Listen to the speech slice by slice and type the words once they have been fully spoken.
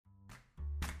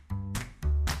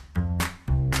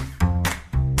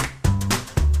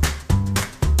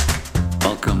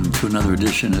to another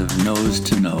edition of Nose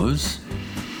to Nose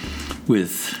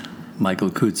with Michael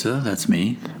Kutza, that's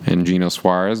me. And Gino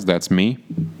Suarez, that's me.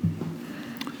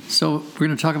 So we're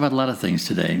going to talk about a lot of things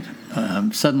today.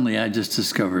 Suddenly I just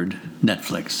discovered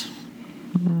Netflix.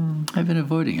 I've been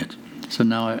avoiding it. So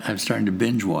now I'm starting to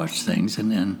binge watch things,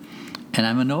 and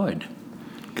I'm annoyed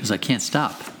because I can't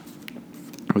stop.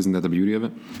 Isn't that the beauty of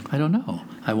it? I don't know.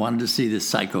 I wanted to see this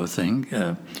Psycho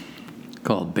thing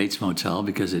called Bates Motel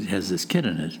because it has this kid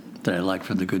in it that I like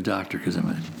from The Good Doctor because I'm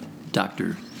a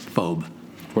doctor phobe.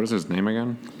 What is his name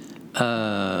again?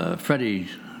 Freddie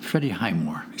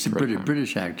Highmore. He's a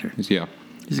British actor. Yeah.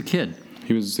 He's a kid.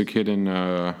 He was the kid in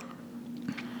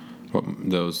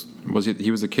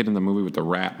he was a kid in the movie with the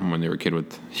rat when they were a kid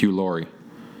with Hugh Laurie.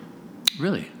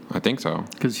 Really? I think so.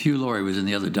 Because Hugh Laurie was in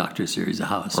the other Doctor series, The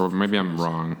House. Or maybe I'm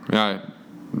wrong. Yeah,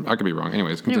 I could be wrong.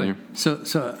 Anyways, continue. Anyway,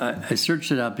 so I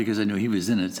searched it out because I knew he was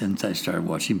in it, and I started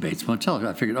watching Bates Motel.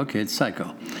 I figured, okay, it's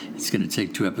Psycho. It's going to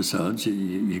take 2 episodes.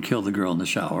 You kill the girl in the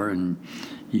shower, and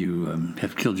you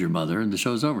have killed your mother, and the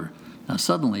show's over. Now,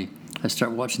 suddenly, I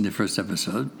start watching the first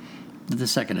episode, the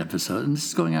second episode, and this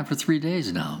is going on for 3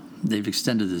 days now. They've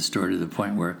extended this story to the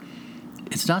point where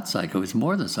it's not Psycho, it's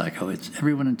more than Psycho. It's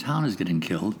everyone in town is getting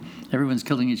killed. Everyone's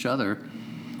killing each other.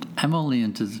 I'm only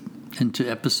into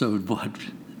episode,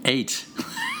 8?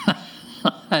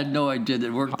 I had no idea that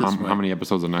it worked this way. How many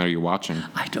episodes a night are you watching?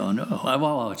 I don't know.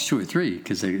 Well, it's 2 or 3,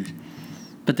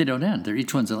 but they don't end.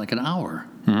 Each one's like an hour.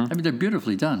 Mm-hmm. I mean, they're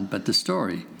beautifully done, but the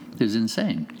story is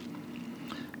insane.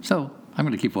 So I'm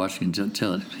going to keep watching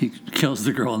until he kills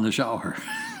the girl in the shower.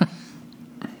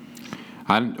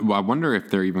 I wonder if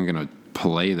they're even going to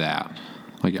play that.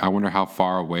 Like, I wonder how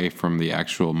far away from the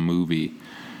actual movie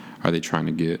are they trying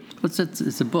to get?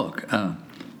 It's a book.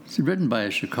 It's written by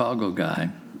a Chicago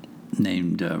guy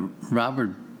named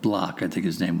Robert Bloch, I think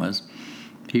his name was.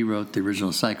 He wrote the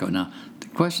original Psycho. Now, the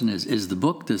question is the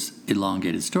book this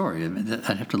elongated story? I mean,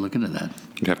 I'd have to look into that.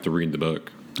 You'd have to read the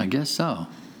book. I guess so.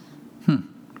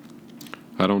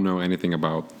 I don't know anything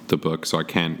about the book, so I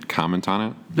can't comment on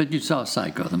it. But you saw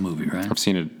Psycho, the movie, right? I've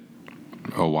seen it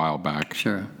a while back.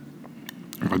 Sure.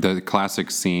 The classic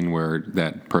scene where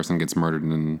that person gets murdered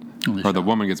the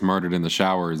woman gets murdered in the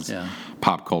shower is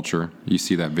pop culture. You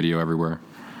see that video everywhere.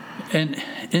 And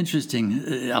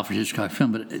interesting, Alfred Hitchcock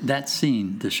film, but that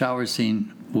scene, the shower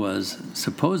scene, was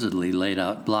supposedly laid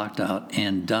out, blocked out,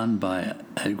 and done by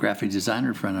a graphic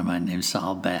designer friend of mine named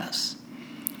Saul Bass.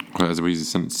 He's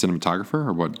a cinematographer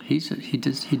or what? He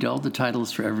did all the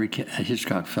titles for every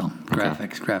Hitchcock film,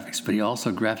 graphics, but he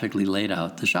also graphically laid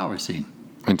out the shower scene.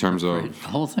 In terms of the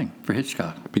whole thing for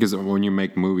Hitchcock. Because when you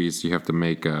make movies, you have to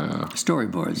make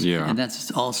storyboards. Yeah, and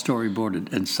that's all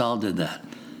storyboarded, and Saul did that.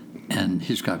 And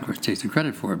Hitchcock, of course, takes the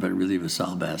credit for it, but it really was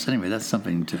Saul Bass. Anyway, that's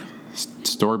something to...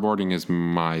 Storyboarding is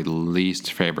my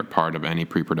least favorite part of any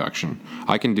pre-production.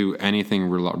 I can do anything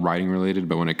writing related,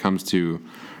 but when it comes to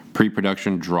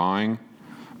pre-production drawing,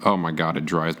 oh my God, it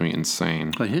drives me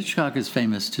insane. But Hitchcock is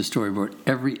famous to storyboard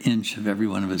every inch of every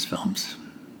one of his films.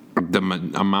 The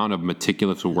amount of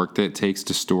meticulous work that it takes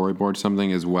to storyboard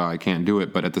something is, well, I can't do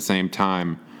it. But at the same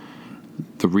time,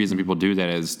 the reason people do that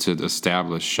is to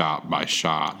establish shot by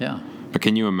shot. Yeah. But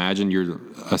can you imagine you're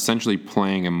essentially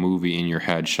playing a movie in your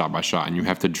head shot by shot, and you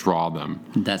have to draw them?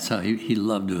 That's how he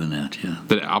loved doing that, yeah.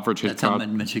 Did Alfred Hitchcock... That's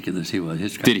how meticulous he was.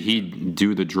 Hitchcock. Did he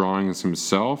do the drawings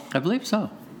himself? I believe so.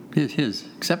 His,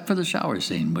 except for the shower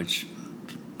scene, which,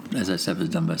 as I said, was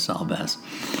done by Saul Bass.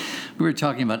 We were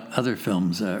talking about other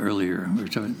films earlier,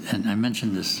 and I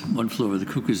mentioned this One Flew Over the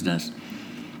Cuckoo's Nest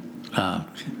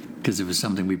because it was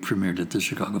something we premiered at the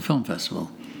Chicago Film Festival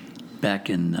back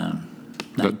in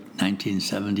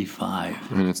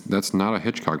 1975. And that's not a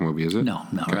Hitchcock movie, is it? No,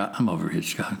 okay. I'm over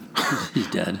Hitchcock. He's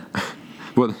dead.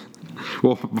 Well,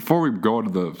 before we go to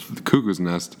the Cuckoo's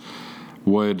Nest,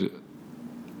 do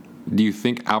you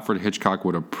think Alfred Hitchcock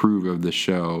would approve of the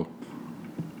show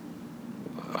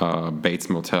Bates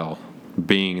Motel,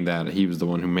 being that he was the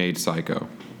one who made Psycho?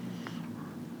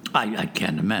 I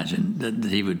can't imagine that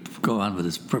he would go on with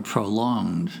this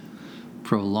prolonged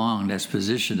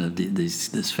exposition of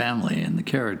this family and the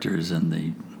characters and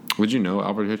the... Would you know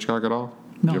Alfred Hitchcock at all?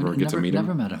 No, Did you ever get to meet him?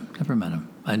 Never met him.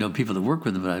 I know people that work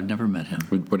with him, but I've never met him.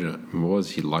 What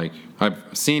was he like? I've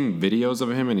seen videos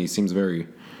of him, and he seems very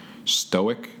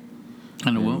stoic.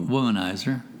 And a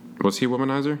womanizer. Was he a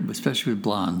womanizer? Especially with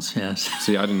blondes, yes.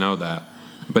 See, I didn't know that.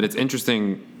 But it's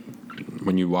interesting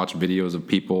when you watch videos of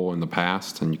people in the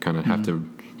past, and you kind of have to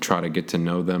try to get to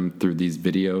know them through these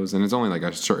videos. And it's only like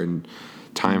a certain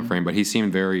time frame, but he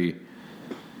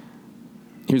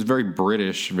was very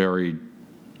British, very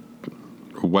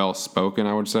well-spoken,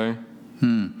 I would say.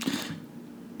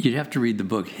 You'd have to read the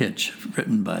book Hitch,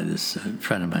 written by this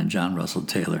friend of mine, John Russell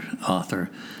Taylor,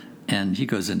 author, and he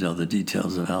goes into all the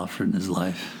details of Alfred and his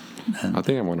life. And I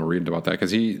think I want to read about that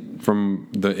because from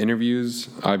the interviews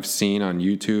I've seen on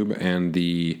YouTube and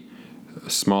the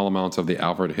small amounts of the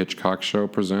Alfred Hitchcock show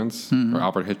presents, or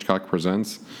Alfred Hitchcock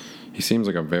Presents, he seems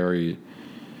like a very...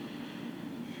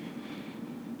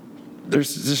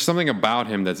 There's something about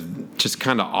him that's just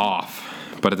kind of off,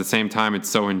 but at the same time, it's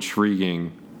so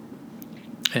intriguing.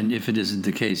 And if it isn't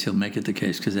the case, he'll make it the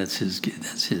case because that's his gimmick.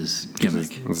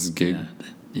 This is gig.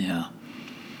 Yeah.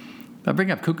 I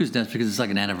bring up Cuckoo's Nest because it's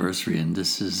like an anniversary, and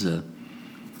this is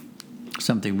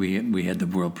something we had the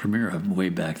world premiere of way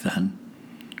back then.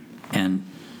 And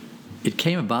it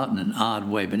came about in an odd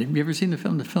way. But have you ever seen the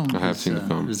film? I have seen the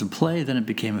film. It was a play, then it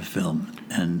became a film.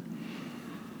 And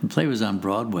the play was on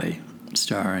Broadway,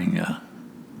 starring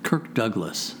Kirk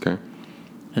Douglas. Okay.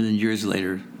 And then years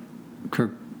later,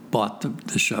 Kirk bought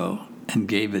the show and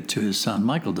gave it to his son,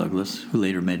 Michael Douglas, who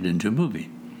later made it into a movie.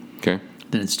 Okay.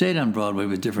 Then it stayed on Broadway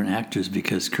with different actors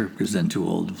because Kirk was then too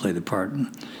old to play the part.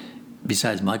 And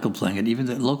besides Michael playing it, even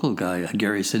the local guy,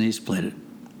 Gary Sinise, played it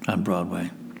on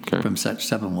Broadway from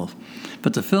Steppenwolf.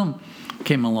 But the film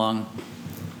came along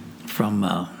from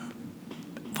one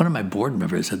of my board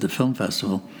members at the film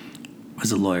festival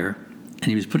was a lawyer, and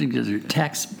he was putting together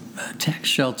tax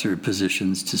shelter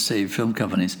positions to save film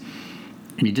companies.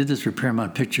 And he did this for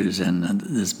Paramount Pictures, and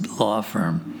this law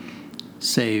firm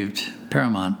saved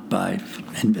Paramount by,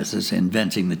 as I say,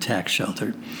 inventing the tax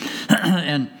shelter.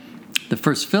 And the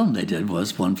first film they did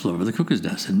was One Flew Over the Cuckoo's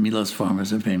Nest, and Milos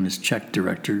Forman, a famous Czech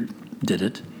director, did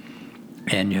it.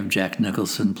 And you have Jack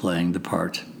Nicholson playing the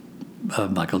part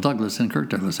of Michael Douglas and Kirk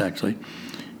Douglas, actually.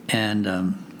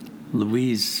 And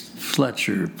Louise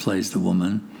Fletcher plays the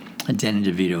woman, and Danny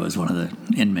DeVito is one of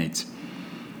the inmates.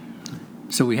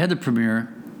 So we had the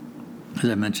premiere, as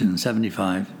I mentioned, in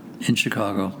 '75 in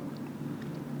Chicago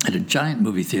at a giant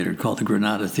movie theater called the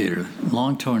Granada Theater,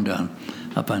 long torn down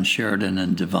up on Sheridan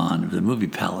and Devon, the movie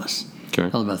palace. Okay.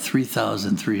 Held about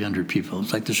 3,300 people. It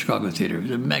was like the Chicago Theater. It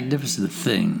was a magnificent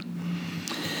thing.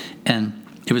 And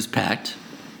it was packed,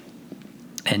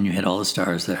 and you had all the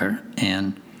stars there,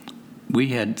 and we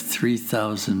had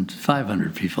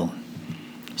 3,500 people.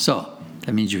 So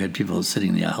that means you had people sitting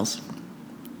in the aisles,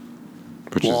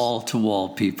 wall-to-wall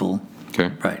people.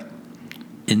 Okay. Right.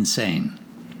 Insane.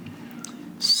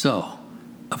 So,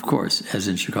 of course, as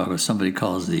in Chicago, somebody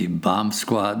calls the bomb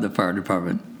squad, the fire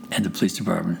department, and the police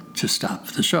department to stop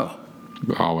the show.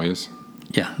 Always.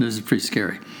 Yeah, this is pretty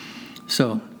scary.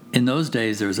 So, in those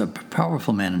days, there was a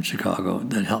powerful man in Chicago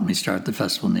that helped me start the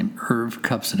festival named Irv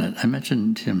Kupcinet. I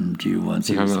mentioned him to you once.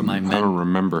 He was my I don't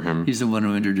remember him. He's the one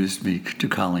who introduced me to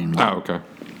Colleen. Oh, okay.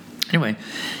 Anyway,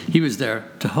 he was there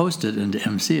to host it and to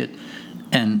MC it,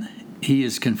 and he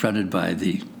is confronted by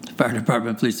the fire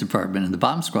department, police department, and the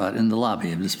bomb squad in the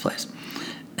lobby of this place.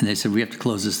 And they said, we have to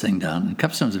close this thing down. And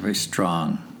Kupcinet was a very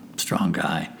strong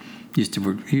guy. He used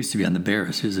to be on the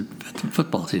Bears. He was at the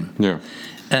football team. Yeah.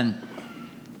 And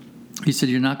he said,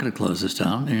 you're not going to close this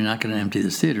down, and you're not going to empty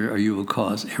this theater, or you will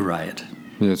cause a riot.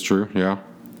 Yeah, that's true, yeah.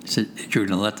 He said, you're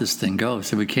going to let this thing go? I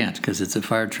said, we can't, because it's a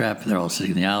fire trap. They're all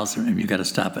sitting in the aisles, and you've got to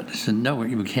stop it. I said, no,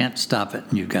 we can't stop it,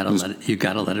 and you've got to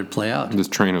let it play out. This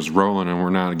train is rolling, and we're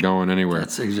not going anywhere.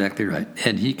 That's exactly right.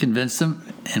 And he convinced them,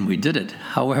 and we did it.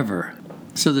 However,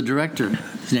 so the director,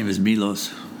 his name is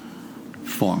Milos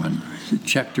Forman, he's a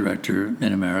Czech director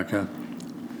in America,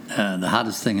 the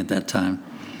hottest thing at that time.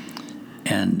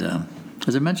 And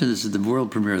as I mentioned, this is the world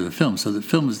premiere of the film. So the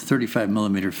film was a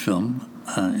 35-millimeter film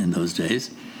in those days.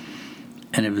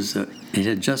 And it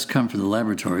had just come from the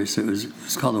laboratory, so it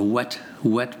was called a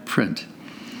wet print,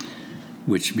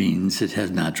 which means it has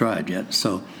not dried yet.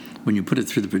 So when you put it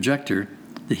through the projector,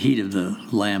 the heat of the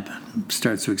lamp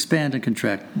starts to expand and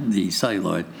contract the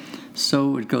celluloid.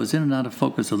 So it goes in and out of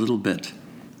focus a little bit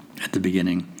at the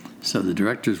beginning. So the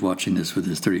director's watching this with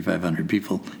his 3,500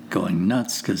 people going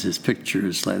nuts because his picture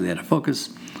is slightly out of focus.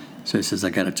 So he says, I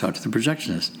got to talk to the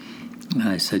projectionist. And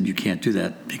I said, you can't do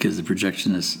that because the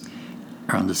projectionists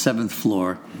are on the 7th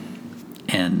floor.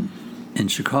 And in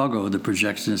Chicago, the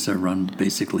projectionists are run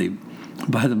basically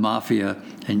by the mafia.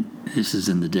 And this is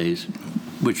in the days,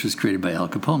 which was created by Al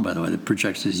Capone, by the way, the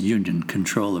projectionist union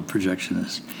control of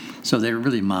projectionists. So they were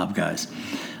really mob guys.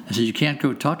 I said, you can't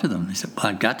go talk to them. He said, well,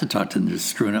 I've got to talk to them. They're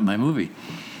screwing up my movie.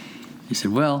 He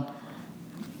said, well,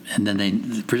 and then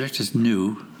the projectionists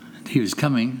knew he was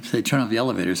coming, so they turned off the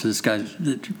elevator. So this guy,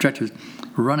 the director's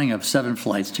running up 7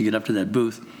 flights to get up to that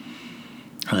booth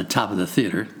on the top of the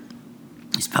theater.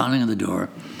 He's pounding on the door.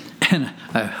 And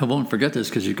I won't forget this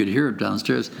because you could hear it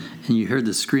downstairs, and you heard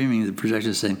the screaming of the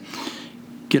projectionist saying,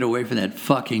 get away from that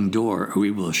fucking door, or we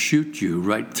will shoot you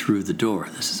right through the door.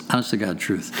 This is honest to God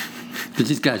truth. Because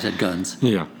these guys had guns.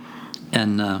 Yeah.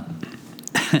 And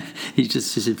he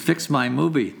said, fix my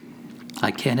movie.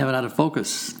 I can't have it out of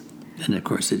focus. And, of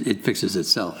course, it fixes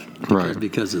itself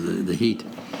because of the heat.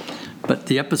 But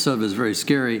the episode was very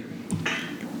scary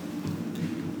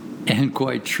and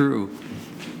quite true.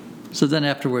 So then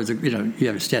afterwards, you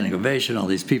have a standing ovation, all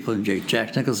these people, and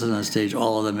Jack Nicholson on stage,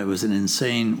 all of them. It was an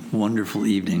insane, wonderful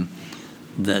evening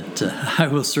that I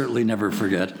will certainly never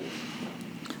forget.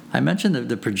 I mentioned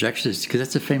the projectionist because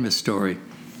that's a famous story.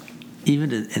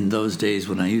 Even in those days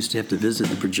when I used to have to visit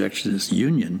the projectionist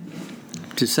union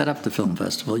to set up the film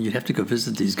festival, you'd have to go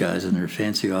visit these guys in their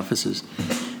fancy offices.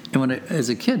 And as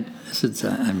a kid, since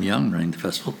I'm young running the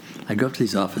festival, I go up to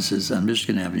these offices on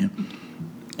Michigan Avenue.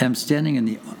 I'm standing in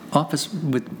the office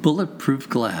with bulletproof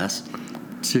glass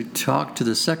to talk to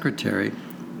the secretary,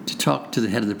 to talk to the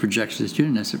head of the projectionist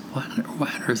union. I said, why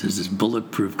on earth is this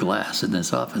bulletproof glass in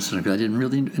this office? And I didn't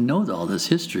really know all this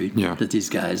history, that these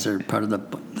guys are part of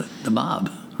the mob,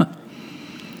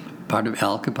 part of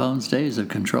Al Capone's days of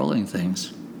controlling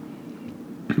things.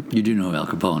 You do know who Al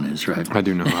Capone is, right? I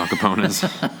do know who Al Capone is.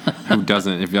 Who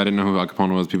doesn't? If I didn't know who Al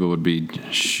Capone was, people would be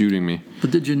shooting me.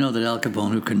 But did you know that Al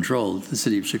Capone, who controlled the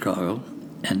city of Chicago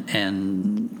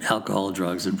and alcohol,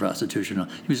 drugs, and prostitution,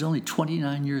 he was only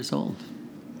 29 years old.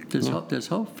 There's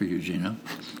hope for you, Gino.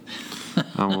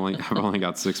 I've only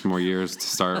got 6 more years to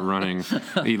start running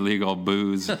illegal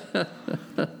booze.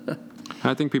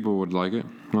 I think people would like it.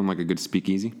 I'm like a good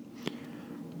speakeasy.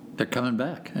 They're coming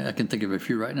back. I can think of a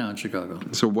few right now in Chicago.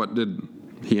 So what did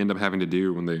he end up having to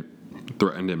do when they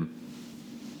threatened him?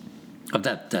 Oh,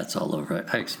 that's all over.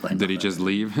 I explained. Did he just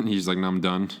leave? And he's like, no, I'm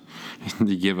done. Did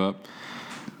he give up?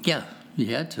 Yeah, he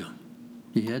had to.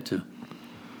 He had to.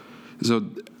 So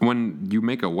when you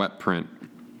make a wet print...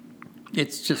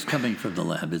 It's just coming from the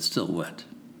lab. It's still wet.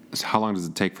 So how long does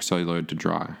it take for celluloid to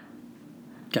dry?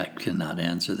 I cannot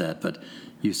answer that, but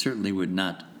you certainly would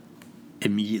not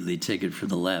immediately take it from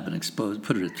the lab and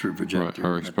put it through a projector.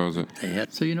 Or expose it.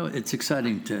 So, it's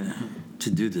exciting to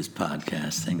do this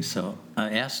podcast thing. So I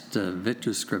asked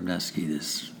Victor Skrybnevsky,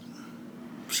 this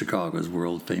Chicago's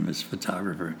world-famous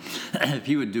photographer, if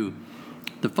he would do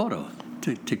the photo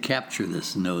to capture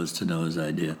this nose-to-nose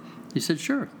idea. He said,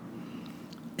 sure.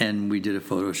 And we did a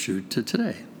photo shoot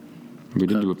today. We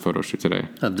did do a photo shoot today.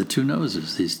 Of the two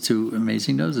noses, these two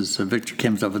amazing noses. So Victor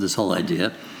came up with this whole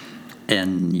idea,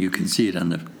 and you can see it on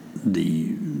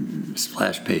the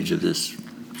splash page of this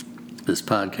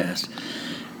podcast.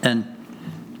 And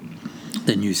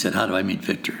then you said, how do I meet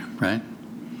Victor, right?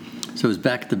 So it was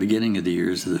back at the beginning of the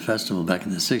years of the festival, back in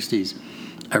the 60s.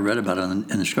 I read about it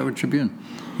in the Chicago Tribune.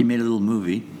 He made a little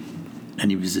movie, and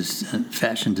he was this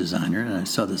fashion designer, and I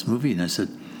saw this movie, and I said,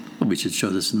 well, we should show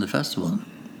this in the festival,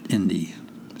 in the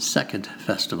second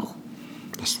festival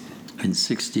in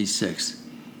 66.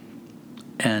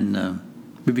 And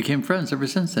we became friends ever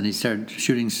since then. He started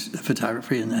shooting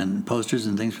photography and posters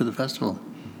and things for the festival.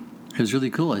 It was really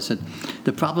cool. I said,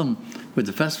 the problem with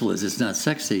the festival is it's not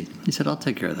sexy. He said, I'll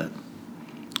take care of that.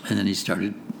 And then he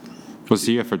started. Was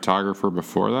he a photographer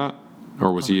before that?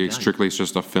 Or was he strictly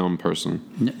just a film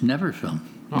person? Never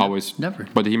film. Always? Never.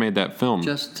 But he made that film.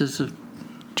 Just as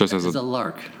a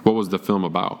lark. What was the film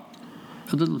about?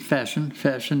 A little fashion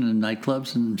in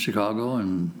nightclubs in Chicago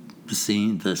and the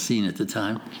scene at the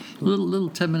time. A little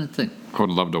 10-minute thing. I would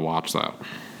love to watch that.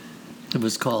 It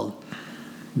was called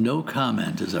No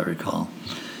Comment, as I recall.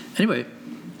 Anyway,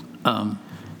 I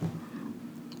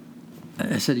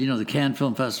said, the Cannes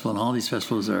Film Festival and all these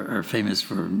festivals are famous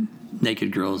for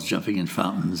naked girls jumping in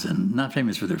fountains, and not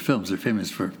famous for their films. They're famous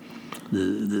for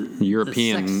the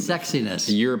European sexiness.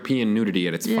 European nudity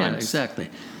at its finest. Yeah, exactly.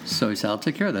 So he said, I'll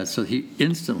take care of that. So he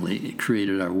instantly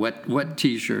created our wet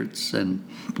T-shirts and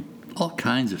all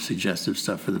kinds of suggestive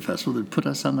stuff for the festival that put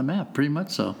us on the map, pretty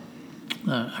much so.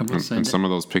 I will say and some of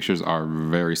those pictures are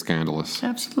very scandalous.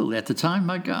 Absolutely. At the time,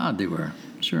 my God, they were.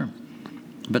 Sure.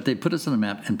 But they put us on the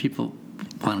map, and people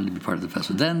wanted to be part of the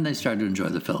festival. Then they started to enjoy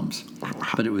the films.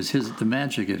 But it was the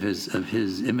magic of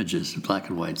his images, black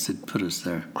and whites, that put us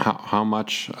there. How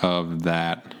much of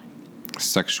that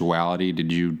sexuality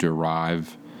did you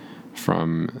derive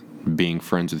from being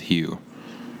friends with Hugh?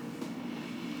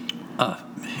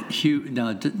 Hugh, no,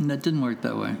 it didn't work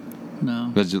that way.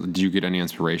 No. Did you get any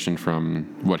inspiration from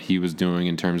what he was doing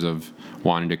in terms of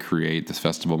wanting to create this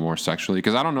festival more sexually?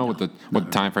 Because I don't know what the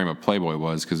time frame of Playboy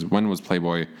was. Because when was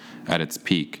Playboy at its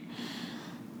peak?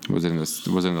 Was it in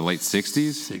the late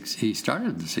 60s? He started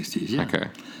in the 60s, yeah. Okay.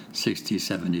 60s,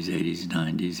 70s, 80s,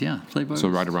 90s, yeah. Playboy. So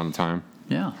right around the time.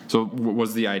 Yeah. So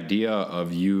was the idea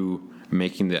of you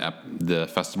making the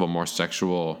festival more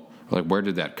sexual? Like, where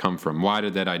did that come from? Why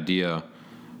did that idea?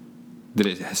 Did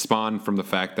it spawn from the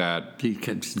fact that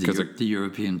Because the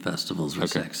European festivals were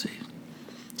sexy.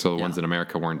 So the ones in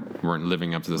America weren't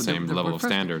living up to the same level of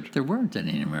standard? There weren't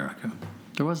any in America.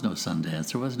 There was no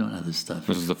Sundance. There was no other stuff.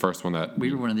 This is the first one that...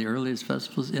 We were one of the earliest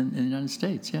festivals in the United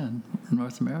States, in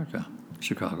North America,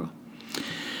 Chicago.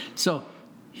 So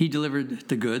he delivered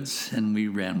the goods, and we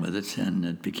ran with it, and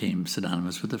it became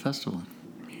synonymous with the festival.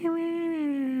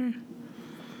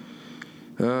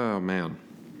 Oh, man.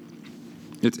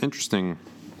 It's interesting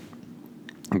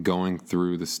going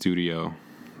through the studio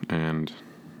and,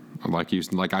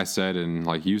 like I said and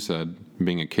like you said,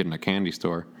 being a kid in a candy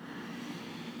store.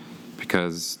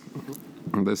 Because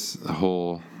this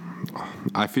whole...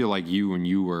 I feel like you, when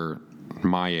you were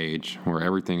my age, where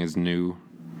everything is new,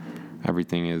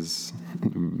 everything is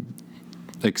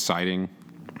exciting,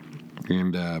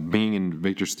 and being in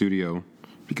Victor's studio,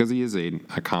 because he is an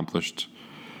accomplished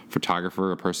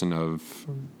photographer, a person of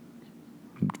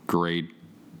great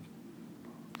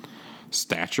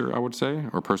stature, I would say,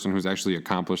 or a person who's actually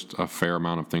accomplished a fair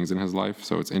amount of things in his life.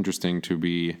 So it's interesting to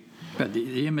be... But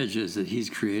the images that he's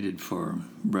created for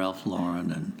Ralph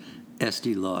Lauren and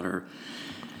Estee Lauder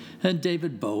and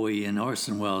David Bowie and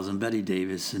Orson Welles and Betty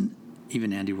Davis and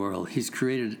even Andy Warhol, he's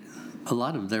created a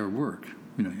lot of their work,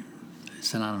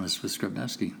 synonymous with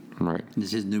Skrupnevsky. Right. And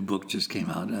his new book just came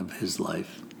out of his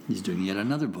life. He's doing yet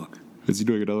another book. Is he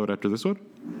doing another one after this one?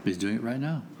 He's doing it right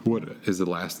now. What is the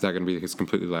last? Is that going to be his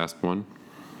completely last one?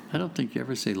 I don't think you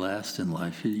ever say last in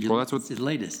life. Well, that's what... It's the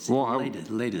latest. Well,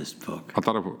 latest book. I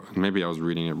thought maybe I was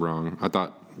reading it wrong. I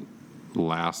thought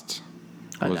last...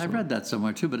 I read that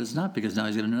somewhere too, but it's not, because now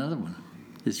he's got another one.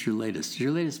 It's your latest. It's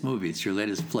your latest movie. It's your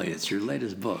latest play. It's your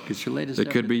latest book. It's your latest... It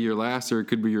could be your last or it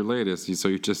could be your latest. So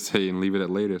you just say and leave it at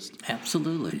latest.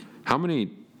 Absolutely. How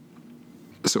many...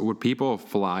 So would people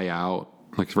fly out?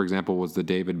 Like, for example, was the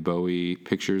David Bowie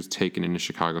pictures taken in the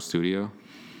Chicago studio?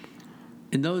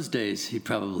 In those days, he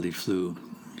probably flew.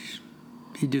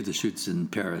 He'd do the shoots in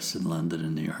Paris and London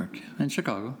and New York and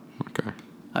Chicago. Okay.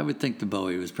 I would think the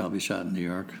Bowie was probably shot in New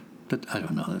York, but I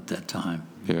don't know at that time.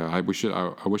 Yeah, I wish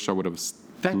I would have...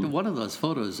 In fact, one of those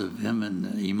photos of him and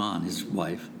Iman, his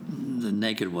wife, the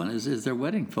naked one, is their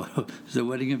wedding photo. It's their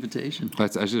wedding invitation.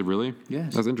 That's actually... Really?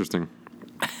 Yes. That's interesting.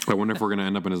 I wonder if we're going to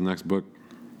end up in his next book.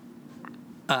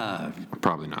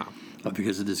 Probably not.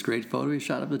 Because of this great photo he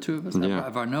shot of the two of us? Yeah.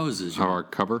 Of our noses. Our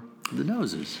cover? The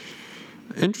noses.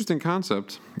 Interesting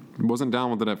concept. Wasn't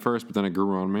down with it at first, but then it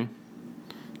grew on me.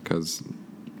 Because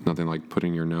nothing like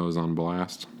putting your nose on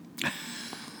blast.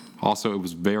 Also, it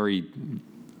was very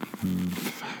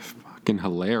fucking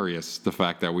hilarious, the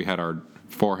fact that we had our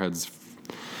foreheads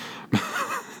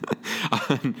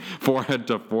forehead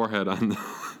to forehead on the...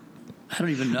 I don't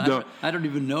even know. I don't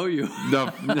even know you.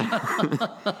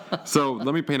 So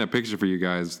let me paint a picture for you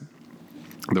guys.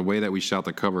 The way that we shot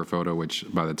the cover photo, which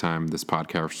by the time this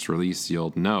podcast release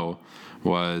you'll know,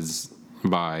 was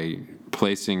by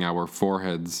placing our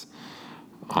foreheads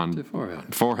on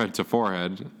forehead to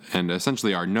forehead, and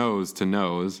essentially our nose to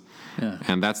nose. Yeah.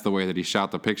 And that's the way that he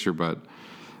shot the picture. But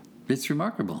it's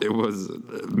remarkable. It was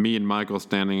me and Michael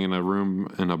standing in a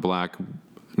room in a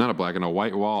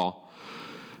white wall,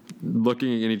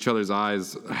 looking in each other's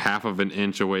eyes half of an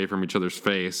inch away from each other's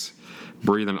face,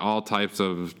 breathing all types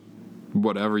of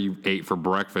whatever you ate for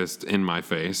breakfast in my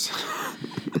face.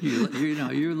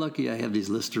 You're lucky I have these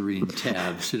Listerine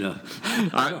tabs,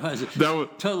 Otherwise, that was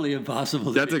totally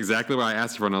impossible. That's exactly what I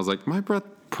asked for, and I was like, my breath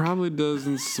probably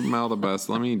doesn't smell the best.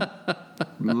 Let me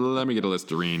get a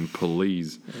Listerine,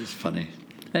 please. It's funny.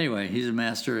 Anyway, he's a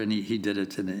master, and he did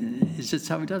it, and it's just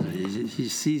how he does it. He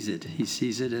sees it. He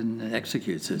sees it and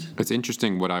executes it. It's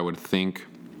interesting what I would think,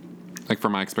 like for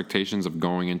my expectations of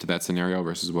going into that scenario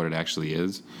versus what it actually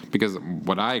is. Because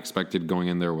what I expected going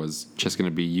in there was just going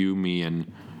to be you, me, and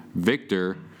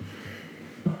Victor,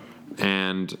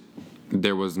 and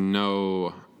there was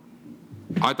no...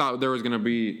 I thought there was going to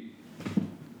be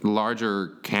larger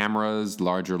cameras,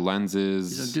 larger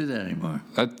lenses. You don't do that anymore.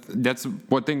 That's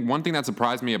one thing that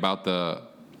surprised me about the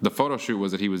photo shoot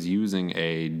was that he was using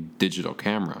a digital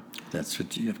camera. That's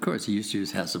what of course, he used to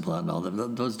use Hasselblad and all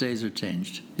that. Those days are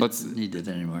changed. You don't need that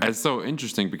anymore. It's so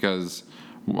interesting because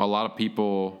a lot of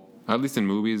people, at least in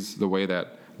movies, the way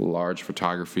that large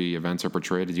photography events are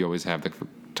portrayed is you always have the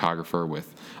photographer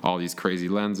with all these crazy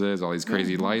lenses, all these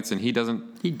crazy lights, and he doesn't...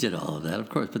 He did all of that, of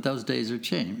course, but those days are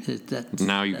changed.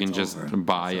 Now you can just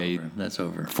buy that's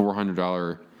over.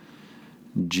 $400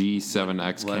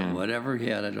 G7X Canon. Whatever he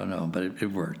had, I don't know, but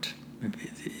it worked.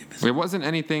 It wasn't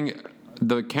anything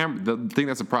the thing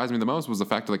that surprised me the most was the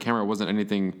fact that the camera wasn't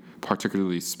anything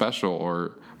particularly special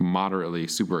or moderately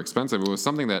super expensive. It was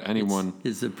something that anyone.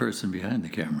 It's the person behind the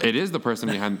camera. It is the person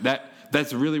behind that.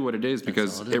 That's really what it is,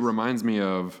 because it reminds me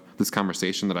of this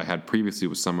conversation that I had previously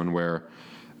with someone where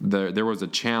there was a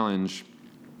challenge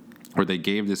where they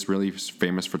gave this really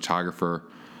famous photographer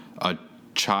a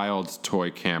child's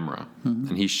toy camera,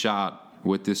 and he shot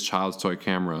with this child's toy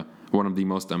camera one of the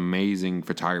most amazing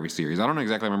photography series. I don't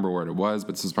exactly remember where it was,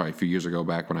 but this was probably a few years ago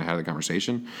back when I had the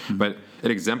conversation. But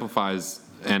it exemplifies,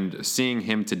 and seeing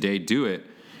him today do it,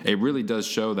 it really does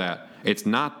show that it's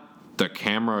not the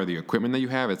camera or the equipment that you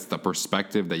have, it's the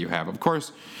perspective that you have. Of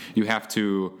course, you have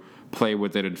to play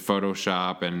with it in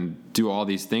Photoshop and do all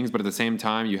these things, but at the same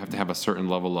time, you have to have a certain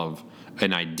level of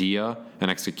an idea and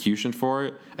execution for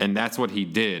it, and that's what he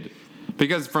did.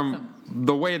 Because from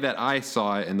the way that I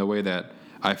saw it and the way that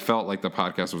I felt like the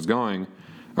podcast was going,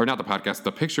 or not the podcast,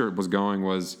 the picture was going,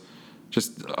 was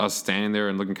just us standing there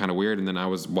and looking kind of weird, and then I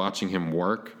was watching him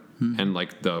work, and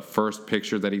like the first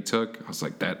picture that he took, I was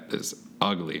like, that is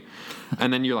ugly.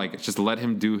 And then you're like, just let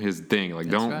him do his thing. Like,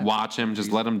 don't watch him,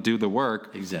 just let him do the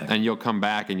work. Exactly. And you'll come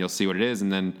back and you'll see what it is.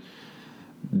 And then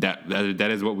that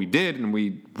is what we did. And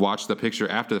we watched the picture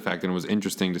after the fact, and it was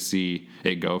interesting to see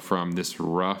it go from this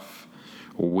rough,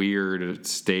 weird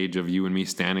stage of you and me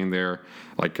standing there,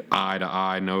 like eye to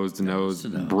eye, nose to nose,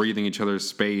 breathing each other's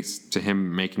space, to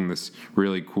him making this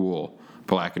really cool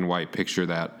black and white picture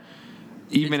that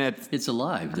it's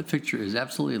alive. The picture is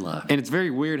absolutely alive. And it's very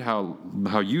weird how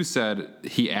you said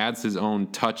he adds his own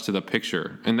touch to the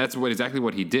picture. And that's exactly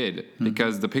what he did,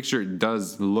 because the picture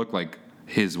does look like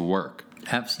his work.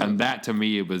 Absolutely. And that, to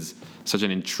me, it was such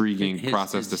an intriguing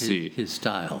process to see. His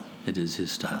style. It is his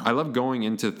style. I love going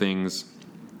into things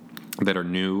that are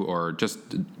new or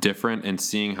just different and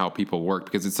seeing how people work,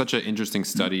 because it's such an interesting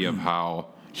study of how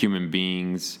human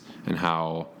beings and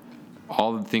how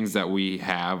all the things that we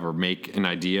have or make an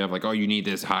idea of, like, oh, you need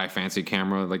this high fancy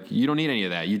camera. Like, you don't need any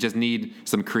of that. You just need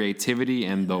some creativity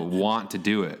and the want to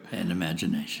do it. And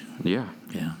imagination. Yeah.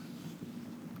 Yeah.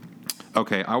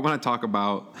 Okay, I want to talk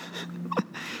about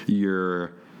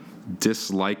your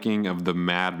disliking of the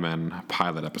Mad Men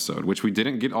pilot episode, which we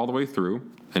didn't get all the way through.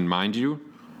 And mind you,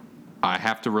 I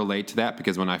have to relate to that,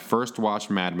 because when I first watched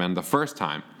Mad Men the first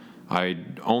time, I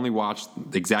only watched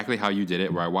exactly how you did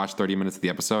it, where I watched 30 minutes of the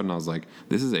episode, and I was like,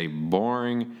 this is a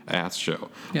boring-ass show.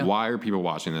 Yeah. Why are people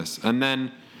watching this? And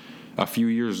then a few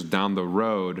years down the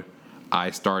road,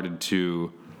 I started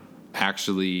to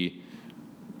actually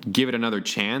give it another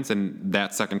chance, and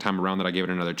that second time around that I gave it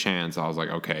another chance, I was like,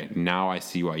 okay, now I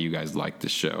see why you guys like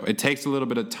this show. It takes a little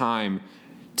bit of time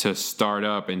to start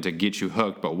up and to get you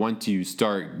hooked, but once you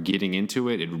start getting into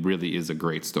it, it really is a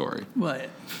great story. Well,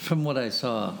 from what I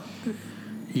saw,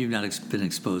 you've not been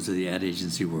exposed to the ad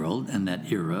agency world and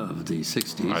that era of the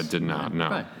 60s. I did not, no.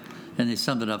 Right. And they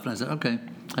summed it up, and I said, okay,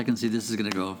 I can see this is going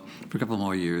to go for a couple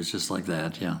more years just like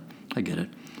that. Yeah, I get it.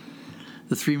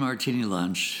 The 3-martini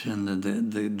lunch and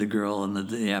the girl and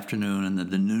the afternoon and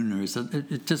the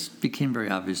nooners, it just became very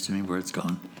obvious to me where it's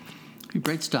going.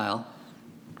 Great style.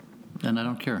 And I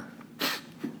don't care.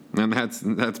 And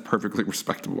that's perfectly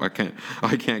respectable. I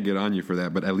can't get on you for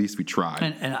that, but at least we tried.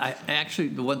 And I actually,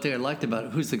 the one thing I liked about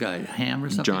it, who's the guy, Hamm or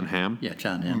something? John Hamm. Yeah,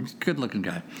 John Hamm. Mm-hmm. Good-looking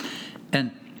guy.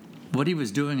 And what he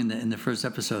was doing in the first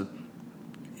episode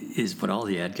is what all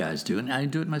the ad guys do, and I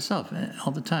do it myself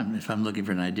all the time. If I'm looking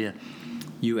for an idea,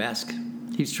 you ask.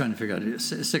 He's trying to figure out a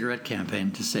cigarette campaign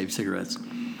to save cigarettes.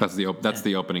 That's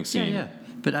the opening scene. Yeah.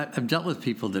 But I've dealt with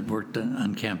people that worked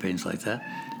on campaigns like that.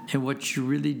 And what you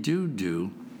really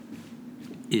do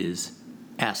is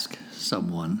ask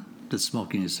someone that's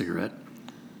smoking a cigarette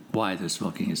why they're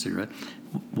smoking a cigarette,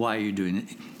 why are you doing it.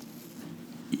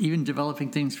 Even developing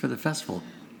things for the festival,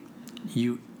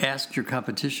 you ask your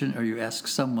competition or you ask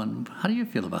someone, how do you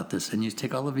feel about this? And you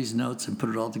take all of these notes and put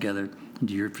it all together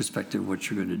into your perspective, what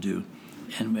you're going to do.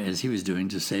 And as he was doing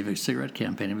to save a cigarette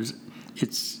campaign, it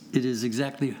is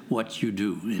exactly what you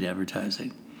do in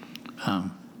advertising.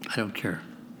 I don't care.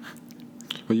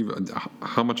 Well,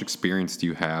 how much experience do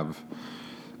you have?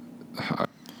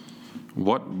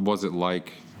 What was it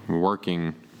like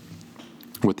working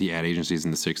with the ad agencies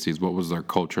in the 60s? What was their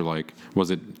culture like?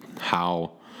 Was it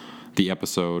how the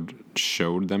episode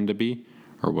showed them to be?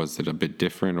 Or was it a bit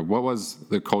different? Or what was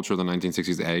the culture of the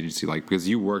 1960s ad agency like? Because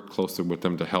you worked closely with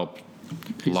them to help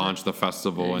launch the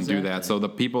festival and do that. So the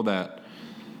people that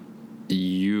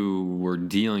you were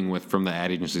dealing with from the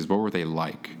ad agencies, what were they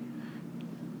like?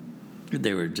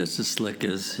 They were just as slick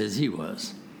as he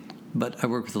was. But I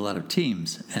work with a lot of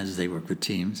teams, as they work with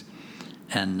teams.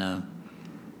 And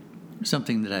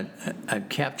something that I've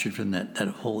captured from that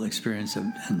whole experience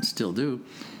and still do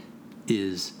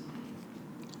is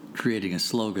creating a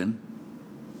slogan,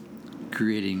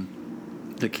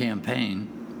 creating the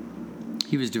campaign.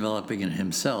 He was developing it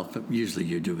himself, but usually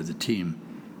you do it with a team.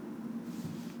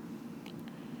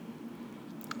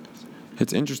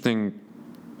 It's interesting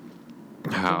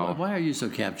how... So why are you so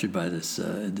captured by this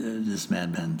this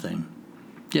Mad Men thing?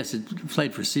 Yes, it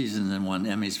played for seasons and won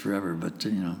Emmys forever, but,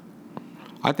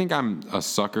 I think I'm a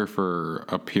sucker for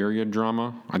a period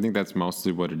drama. I think that's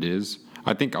mostly what it is.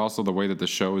 I think also the way that the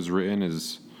show is written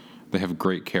is they have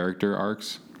great character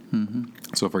arcs. Mm-hmm.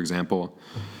 So, for example,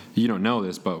 you don't know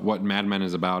this, but what Mad Men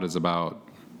is about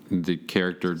the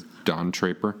character Don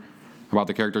Draper. About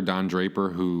the character Don Draper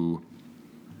who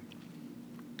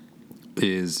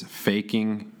is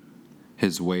faking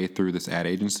his way through this ad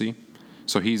agency.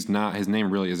 So his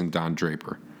name really isn't Don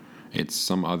Draper. It's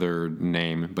some other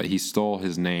name, but he stole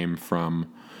his name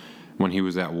from when he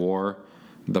was at war.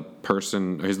 The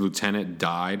person, his lieutenant,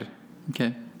 died.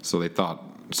 Okay. So they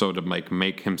thought, to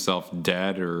make himself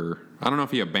dead, or I don't know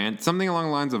if he abandoned, something along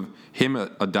the lines of him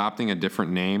adopting a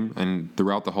different name. And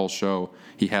throughout the whole show,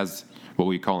 he has what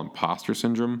we call imposter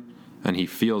syndrome. And he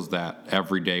feels that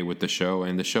every day with the show.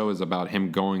 And the show is about him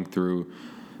going through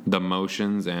the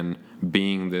motions and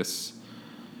being this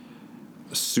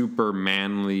super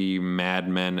manly, Mad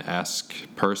Men-esque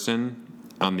person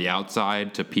on the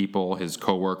outside to people, his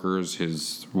coworkers,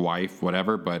 his wife,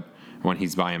 whatever. But when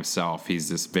he's by himself, he's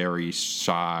this very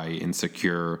shy,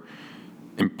 insecure,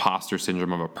 imposter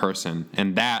syndrome of a person.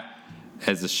 And that,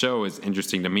 as a show, is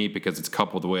interesting to me because it's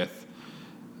coupled with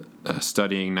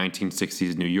studying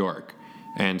 1960s New York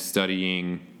and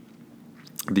studying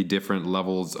the different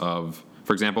levels of,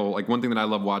 for example, like one thing that I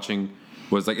love watching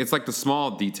was it's like the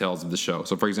small details of the show.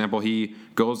 So, for example, he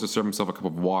goes to serve himself a cup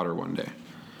of water one day.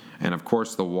 And, of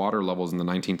course, the water levels in the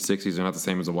 1960s are not the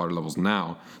same as the water levels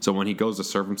now. So when he goes to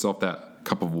serve himself that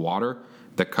cup of water,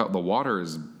 the water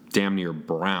is damn near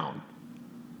brown.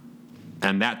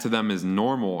 And that to them is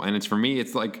normal. And for me,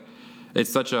 it's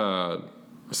such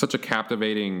a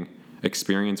captivating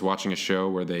experience watching a show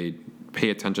where they pay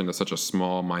attention to such a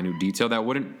small, minute detail that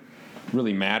wouldn't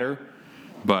really matter,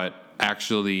 but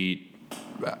actually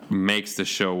makes the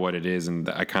show what it is. And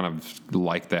I kind of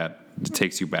like that. It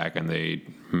takes you back and they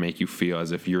make you feel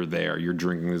as if you're there. You're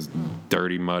drinking this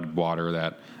dirty mud water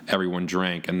that everyone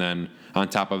drank. And then on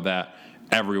top of that,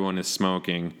 everyone is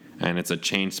smoking and it's a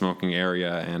chain smoking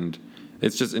area. And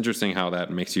it's just interesting how that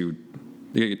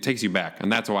it takes you back.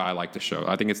 And that's why I like the show.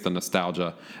 I think it's the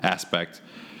nostalgia aspect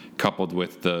coupled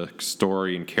with the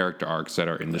story and character arcs that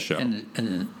are in the show.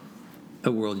 And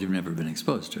a world you've never been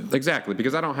exposed to. Exactly,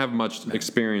 because I don't have much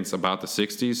experience about the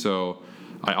 60s, so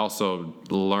I also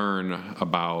learn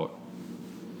about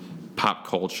pop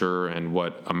culture and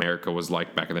what America was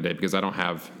like back in the day because I don't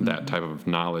have that type of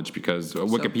knowledge because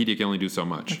Wikipedia can only do so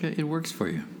much. Okay, it works for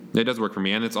you. It does work for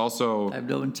me, and it's also... I have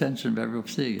no intention of ever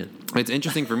seeing it. It's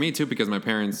interesting for me, too, because my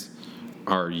parents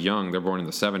are young. They're born in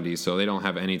the 70s, so they don't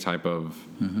have any type of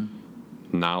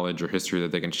knowledge or history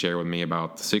that they can share with me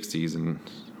about the 60s. And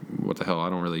what the hell, I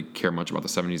don't really care much about the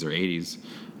 70s or 80s.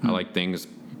 I like things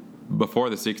before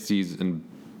the 60s and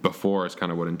before is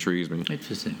kind of what intrigues me.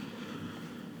 Interesting.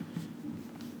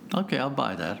 Okay, I'll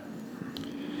buy that.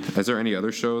 Is there any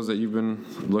other shows that you've been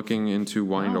looking into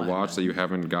wanting to watch that you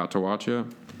haven't got to watch yet?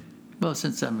 Well,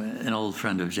 since I'm an old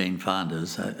friend of Jane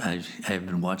Fonda's, I have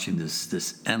been watching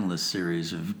this endless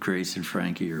series of Grace and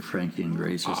Frankie or Frankie and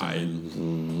Grace or something. I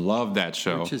love that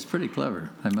show. Which is pretty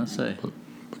clever, I must say.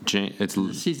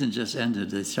 The season just ended.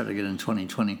 They started again in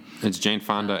 2020. It's Jane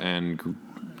Fonda and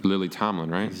Lily Tomlin,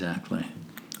 right? Exactly.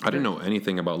 I didn't know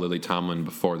anything about Lily Tomlin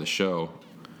before the show.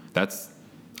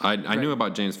 I knew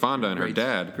about Jane Fonda and her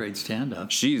dad. Great stand-up.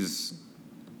 She's,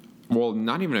 well,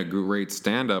 not even a great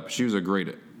stand-up. She was a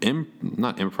great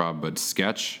not improv, but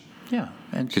sketch. Yeah,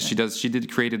 because she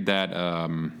created that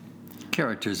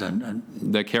characters on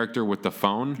the character with the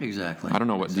phone. Exactly. I don't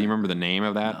know do you remember the name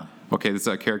of that? No. Okay, this is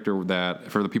a character that,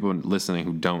 for the people listening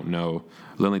who don't know,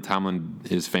 Lily Tomlin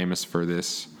is famous for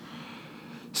this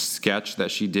sketch that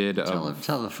she did of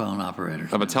telephone operator.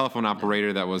 Of a telephone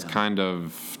operator that was kind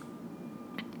of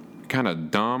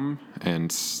dumb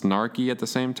and snarky at the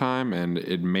same time, and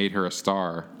it made her a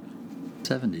star.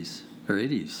 70s or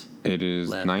 80s. It is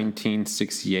Laugh-In.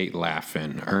 1968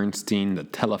 Laugh-In, Ernstine the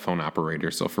telephone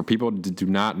operator. So for people who do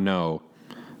not know,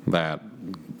 that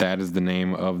is the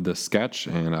name of the sketch,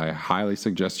 and I highly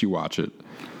suggest you watch it.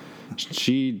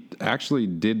 She actually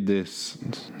did this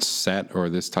set or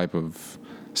this type of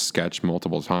sketch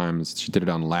multiple times. She did it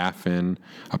on Laugh-In.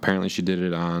 Apparently she did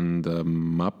it on The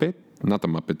Muppets. not the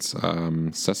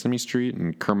Muppets, Sesame Street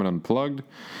and Kermit Unplugged,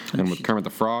 and with Kermit the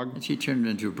Frog. And she turned it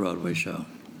into a Broadway show.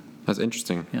 That's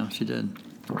interesting. Yeah, she did.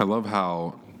 I love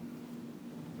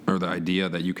or the idea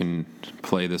that you can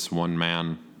play this one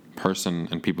man person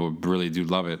and people really do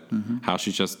love it. Mm-hmm. How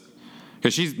she's just,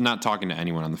 because she's not talking to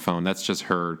anyone on the phone. That's just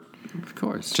her. Of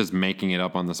course. Just making it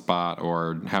up on the spot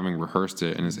or having rehearsed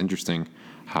it. And it's interesting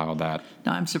how that.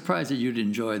 Now, I'm surprised that you'd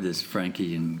enjoy this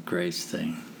Frankie and Grace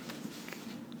thing.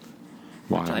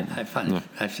 Why? I find it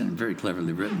very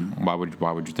cleverly written. Why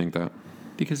would you think that?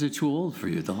 Because they're too old for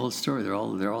you. The whole story. They're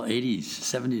all 80s,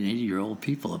 70 and 80-year-old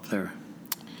people up there.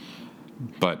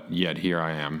 But yet here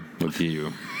I am with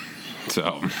you.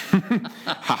 So,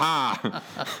 haha.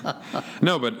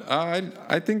 No, but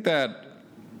I think that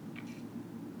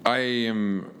I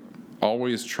am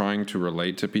always trying to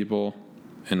relate to people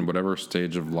in whatever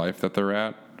stage of life that they're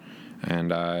at.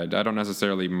 And I don't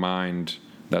necessarily mind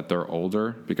that they're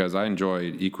older because I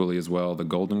enjoy equally as well the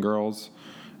Golden Girls.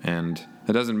 And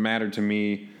it doesn't matter to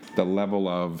me the level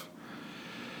of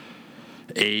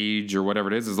age or whatever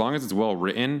it is, as long as it's well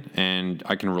written and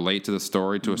I can relate to the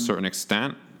story to a certain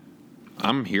extent,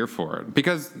 I'm here for it.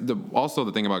 Because also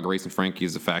the thing about Grace and Frankie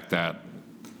is the fact that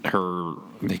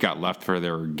they got left for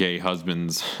their gay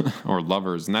husbands or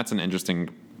lovers, and that's an interesting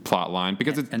plot line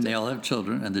because and they all have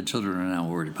children, and the children are now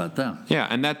worried about them. Yeah,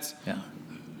 and that's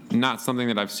not something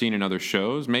that I've seen in other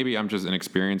shows. Maybe I'm just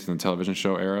inexperienced in the television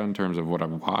show era in terms of what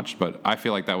I've watched, but I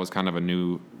feel like that was kind of a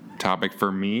new topic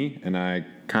for me, and I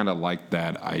kind of like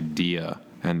that idea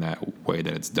and that way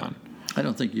that it's done. I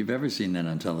don't think you've ever seen that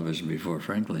on television before,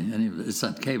 frankly. It's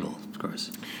on cable, of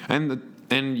course.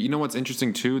 And you know what's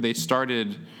interesting too? They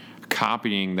started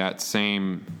copying that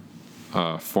same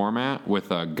format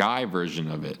with a guy version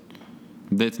of it.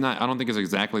 It's not. I don't think it's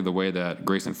exactly the way that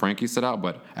Grace and Frankie set out.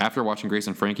 But after watching Grace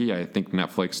and Frankie, I think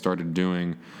Netflix started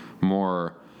doing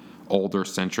more older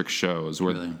centric shows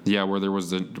where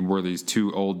where these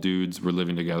two old dudes were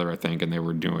living together, I think, and they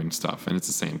were doing stuff, and it's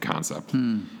the same concept.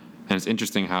 And it's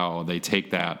interesting how they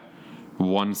take that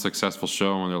one successful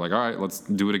show and they're like, all right, let's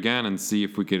do it again and see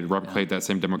if we could replicate that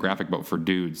same demographic, but for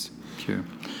dudes. Sure.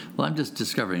 Well, I'm just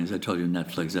discovering, as I told you,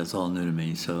 Netflix. That's all new to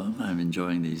me, so I'm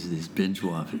enjoying these binge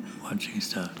watching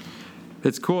stuff.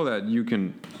 It's cool that you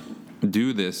can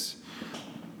do this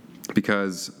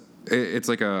because it's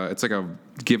like a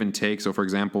give and take. So, for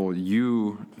example,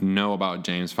 you know about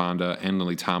James Fonda and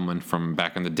Lily Tomlin from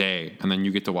back in the day, and then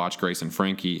you get to watch Grace and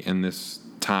Frankie in this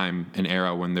time and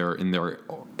era when they're in their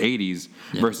 80s.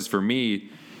 Versus for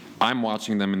me, I'm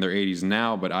watching them in their 80s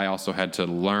now, but I also had to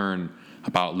learn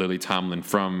about Lily Tomlin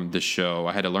from the show.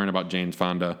 I had to learn about James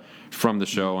Fonda from the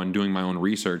show and doing my own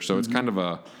research. So it's kind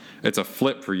of it's a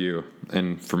flip for you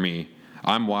and for me.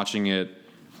 I'm watching it,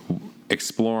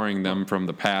 exploring them from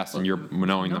the past, and you're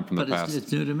knowing them from the past.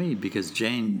 It's new to me because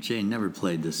Jane never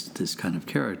played this kind of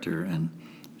character, and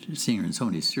seeing her in so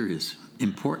many serious,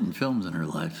 important films in her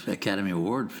life, Academy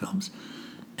Award films,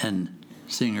 and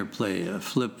seeing her play a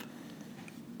flip,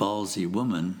 ballsy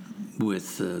woman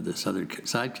with this other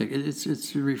sidekick,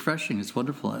 it's refreshing. It's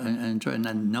wonderful. I enjoy it.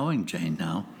 And knowing Jane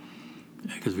now,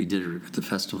 because we did her at the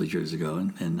festival years ago,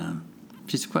 and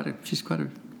she's quite a.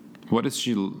 What is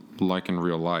she like in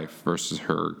real life versus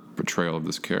her portrayal of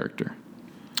this character?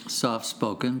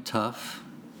 Soft-spoken, tough.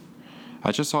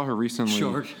 I just saw her recently.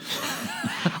 Short.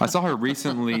 I saw her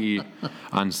recently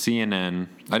on CNN.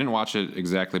 I didn't watch it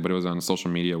exactly, but it was on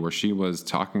social media where she was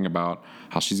talking about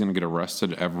how she's going to get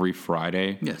arrested every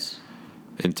Friday. Yes.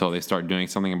 Until they start doing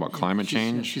something about climate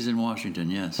change. She's in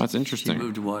Washington, yes. That's interesting. She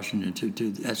moved to Washington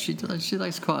to she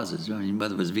likes causes. I mean,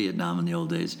 whether it was Vietnam in the old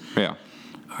days. Yeah.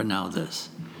 Or now this.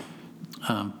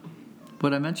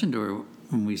 What I mentioned to her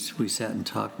when we sat and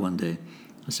talked one day,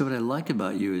 I said, what I like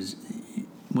about you is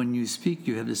when you speak,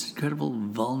 you have this incredible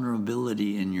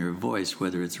vulnerability in your voice,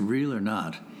 whether it's real or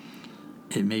not.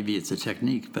 Maybe it's a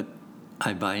technique, but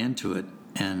I buy into it,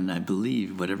 and I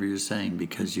believe whatever you're saying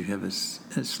because you have a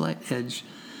slight edge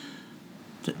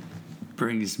that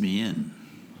brings me in.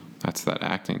 That's that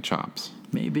acting chops.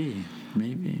 Maybe.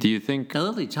 Do you think... Now,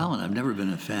 Lily Tomlin, I've never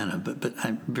been a fan of, but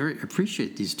I very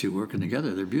appreciate these two working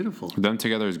together. They're beautiful. Them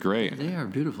together is great. They are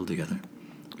beautiful together.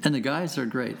 And the guys are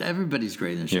great. Everybody's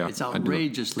great in the show. Yeah, it's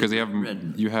outrageously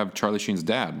because you have Charlie Sheen's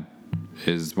dad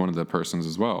is one of the persons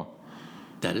as well.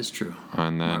 That is true.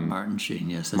 And then Martin Sheen,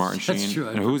 yes. Martin Sheen. That's true.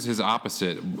 And who's his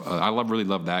opposite? I really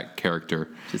love that character.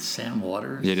 It's Sam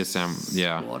Waters. Yeah, it is Sam.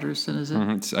 Yeah. Waterston, is it?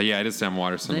 Mm-hmm. Yeah, it is Sam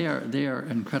Waterston. They are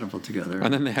incredible together.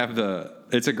 And then they have I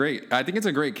think it's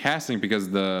a great casting because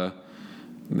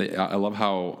I love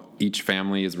how each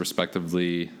family is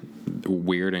respectively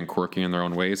weird and quirky in their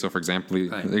own ways. So, for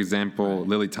example,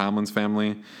 Lily Tomlin's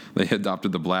family, they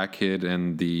adopted the black kid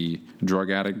and the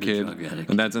drug addict kid.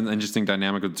 And that's an interesting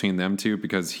dynamic between them two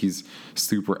because he's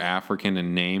super African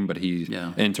in name, but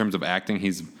in terms of acting,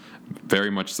 he's very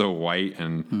much so white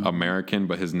and American,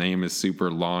 but his name is super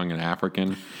long and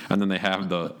African. And then they have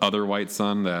the other white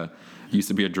son that used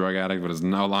to be a drug addict, but is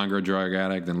no longer a drug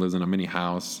addict and lives in a mini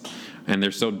house. And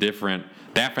they're so different.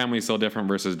 That family is so different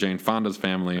versus Jane Fonda's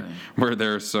family, where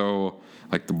they're so,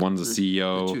 like, the one's a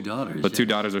CEO. The two daughters. The two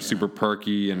daughters are super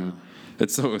perky, and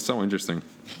it's so interesting.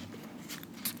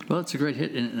 Well, it's a great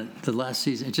hit. In the last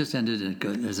season, it just ended,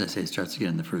 and as I say, it starts again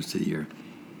in the first of the year.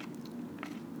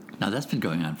 Now, that's been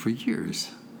going on for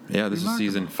years. Yeah, this is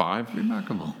season 5.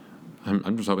 Remarkable.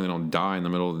 I'm just hoping they don't die in the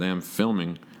middle of the damn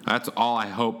filming. That's all I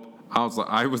hope.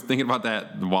 I was thinking about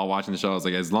that while watching the show. I was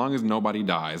like, as long as nobody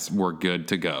dies, we're good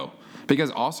to go.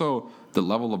 Because also the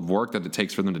level of work that it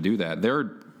takes for them to do that.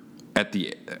 They're at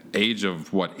the age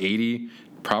of, 80,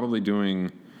 probably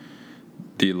doing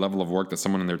the level of work that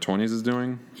someone in their 20s is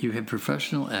doing. You have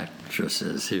professional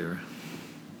actresses here.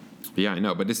 Yeah, I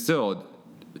know. But it's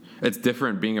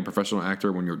different being a professional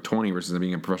actor when you're 20 versus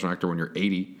being a professional actor when you're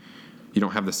 80. You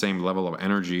don't have the same level of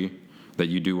energy that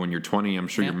you do when you're 20. I'm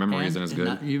sure your memory isn't as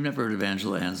good. You've never heard of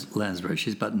Angela Lansbury.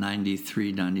 She's about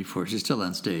 93, 94. She's still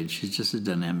on stage. She's just as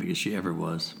dynamic as she ever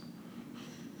was.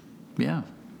 Yeah.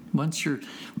 Once you're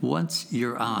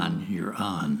on, you're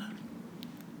on.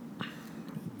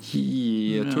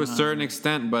 Yeah, to a certain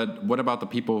extent, but what about the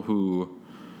people who,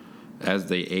 as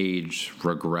they age,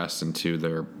 regress into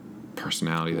their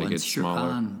personality? They get smaller. Once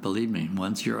you're on, believe me,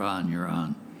 once you're on, you're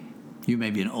on. You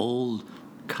may be an old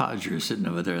codger sitting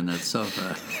over there on that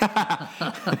sofa.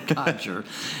 Codger.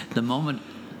 The moment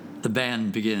the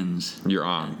band begins, you're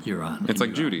on. You're on. It's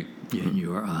like Judy. Yeah,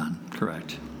 you are on.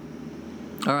 Correct.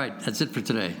 All right, that's it for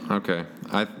today. Okay.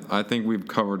 I think we've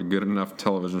covered good enough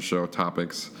television show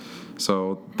topics.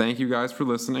 So thank you guys for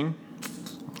listening.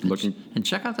 And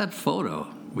check out that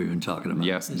photo we've been talking about.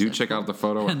 Yes, do check out the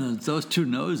photo. And those two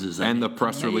noses. And the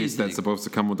press release that's supposed to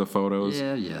come with the photos.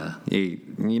 Yeah. Hey,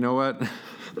 you know what?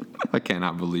 I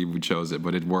cannot believe we chose it,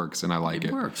 but it works, and I like it.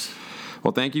 It works.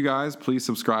 Well, thank you guys. Please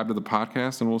subscribe to the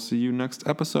podcast, and we'll see you next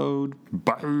episode.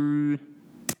 Bye.